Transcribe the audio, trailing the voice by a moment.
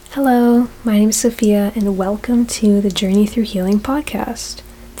Hello, my name is Sophia, and welcome to the Journey Through Healing podcast.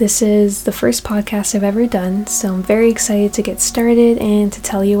 This is the first podcast I've ever done, so I'm very excited to get started and to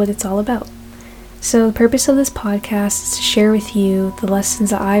tell you what it's all about. So the purpose of this podcast is to share with you the lessons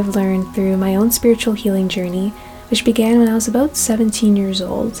that I've learned through my own spiritual healing journey, which began when I was about 17 years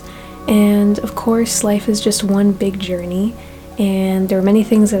old. And of course, life is just one big journey, and there are many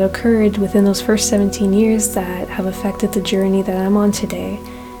things that occurred within those first 17 years that have affected the journey that I'm on today.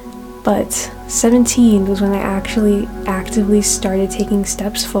 But 17 was when I actually actively started taking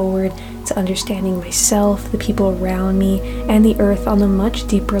steps forward to understanding myself, the people around me, and the earth on a much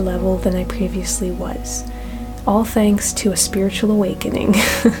deeper level than I previously was. All thanks to a spiritual awakening.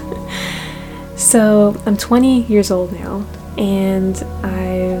 So I'm 20 years old now, and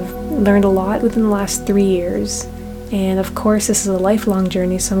I've learned a lot within the last 3 years. And of course, this is a lifelong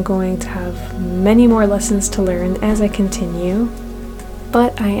journey, so I'm going to have many more lessons to learn as I continue.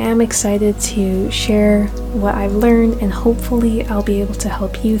 But I am excited to share what I've learned, and hopefully I'll be able to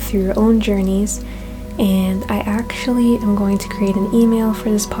help you through your own journeys. And I actually am going to create an email for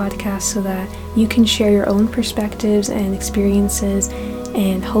this podcast so that you can share your own perspectives and experiences,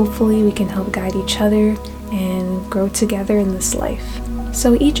 and hopefully we can help guide each other and grow together in this life.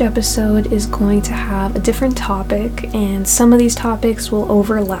 So each episode is going to have a different topic, and some of these topics will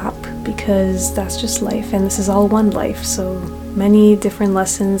overlap because that's just life, and this is all one life, so many different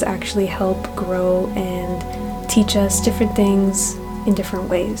lessons actually help grow and teach us different things in different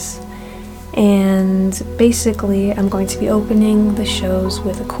ways. And basically, I'm going to be opening the shows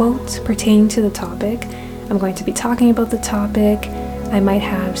with a quote pertaining to the topic. I'm going to be talking about the topic. I might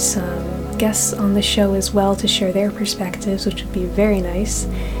have some guests on the show as well to share their perspectives, which would be very nice.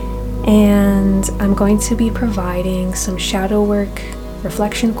 And I'm going to be providing some shadow work,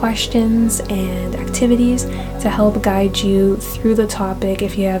 reflection questions, and activities to help guide you through the topic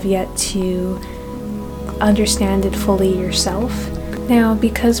if you have yet to understand it fully yourself. Now,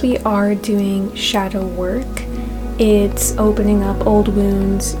 because we are doing shadow work, it's opening up old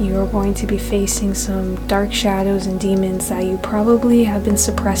wounds. You're going to be facing some dark shadows and demons that you probably have been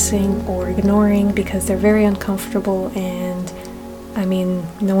suppressing or ignoring because they're very uncomfortable, and I mean,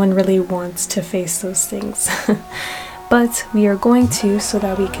 no one really wants to face those things. But we are going to, so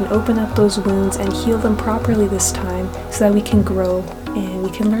that we can open up those wounds and heal them properly this time, so that we can grow and we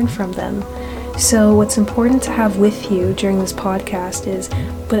can learn from them. So what's important to have with you during this podcast is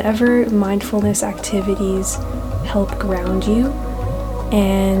whatever mindfulness activities help ground you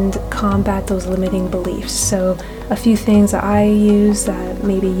and combat those limiting beliefs. So a few things that I use that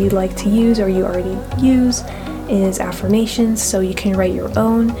maybe you'd like to use or you already use is affirmations, so you can write your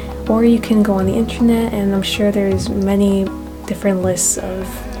own, or you can go on the internet, and I'm sure there's many different lists of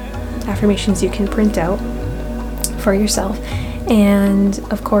affirmations you can print out for yourself. And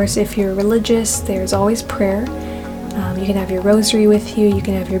of course, if you're religious, there's always prayer. You can have your rosary with you, you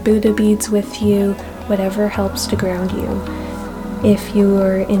can have your Buddha beads with you, whatever helps to ground you. If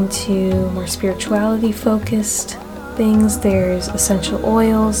you're into more spirituality focused things, there's essential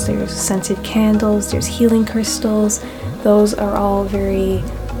oils, there's scented candles, there's healing crystals. Those are all very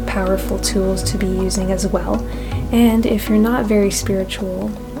powerful tools to be using as well. And if you're not very spiritual,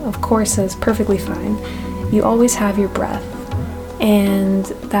 of course, that's perfectly fine. You always have your breath, and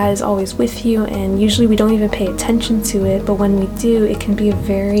that is always with you, and usually we don't even pay attention to it, but when we do, it can be a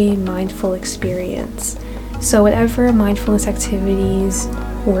very mindful experience. So whatever mindfulness activities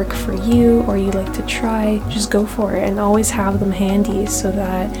work for you or you like to try, just go for it, and always have them handy so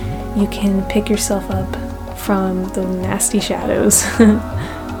that you can pick yourself up from the nasty shadows.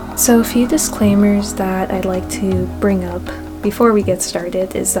 So a few disclaimers that I'd like to bring up before we get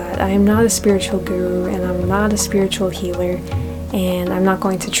started is that I am not a spiritual guru, and I'm not a spiritual healer, and I'm not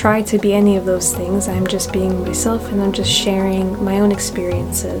going to try to be any of those things. I'm just being myself, and I'm just sharing my own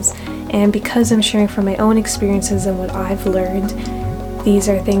experiences. And because I'm sharing from my own experiences and what I've learned, these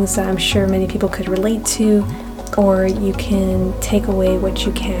are things that I'm sure many people could relate to, or you can take away what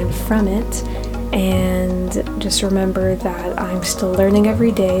you can from it. And just remember that I'm still learning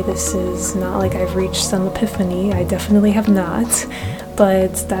every day. This is not like I've reached some epiphany. I definitely have not,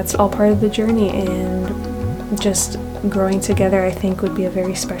 but that's all part of the journey, and just growing together, I think, would be a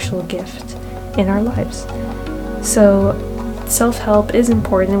very special gift in our lives. So self-help is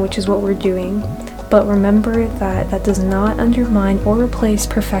important, which is what we're doing, but remember that that does not undermine or replace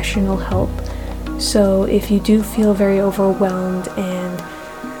professional help. So if you do feel very overwhelmed and,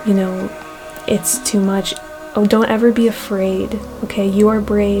 it's too much, don't ever be afraid, okay? You are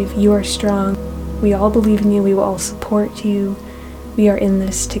brave, you are strong, we all believe in you, we will all support you, we are in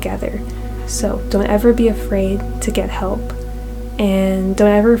this together. So don't ever be afraid to get help. And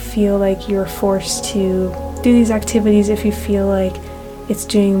don't ever feel like you're forced to do these activities if you feel like it's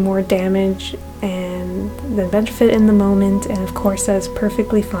doing more damage and than benefit in the moment. And of course, that is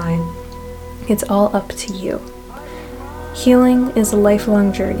perfectly fine. It's all up to you. Healing is a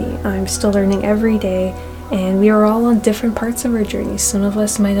lifelong journey. I'm still learning every day, and we are all on different parts of our journey. Some of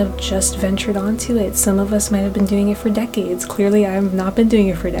us might have just ventured onto it. Some of us might have been doing it for decades. Clearly, I have not been doing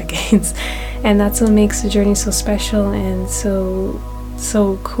it for decades. And that's what makes the journey so special and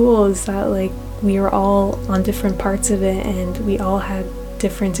so cool, is that like we are all on different parts of it and we all had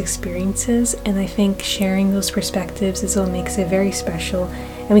different experiences. And I think sharing those perspectives is what makes it very special.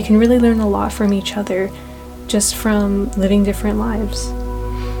 And we can really learn a lot from each other just from living different lives.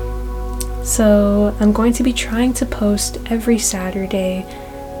 So I'm going to be trying to post every Saturday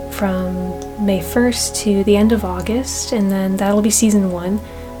from May 1st to the end of August, and then that'll be season 1.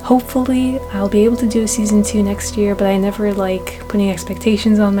 Hopefully I'll be able to do a season 2 next year, but I never like putting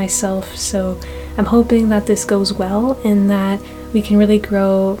expectations on myself, so I'm hoping that this goes well and that we can really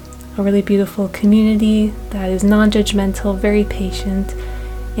grow a really beautiful community that is non-judgmental, very patient.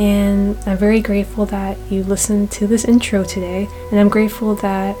 And I'm very grateful that you listened to this intro today, and I'm grateful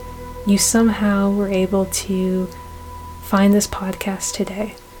that you somehow were able to find this podcast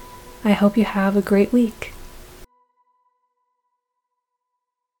today. I hope you have a great week.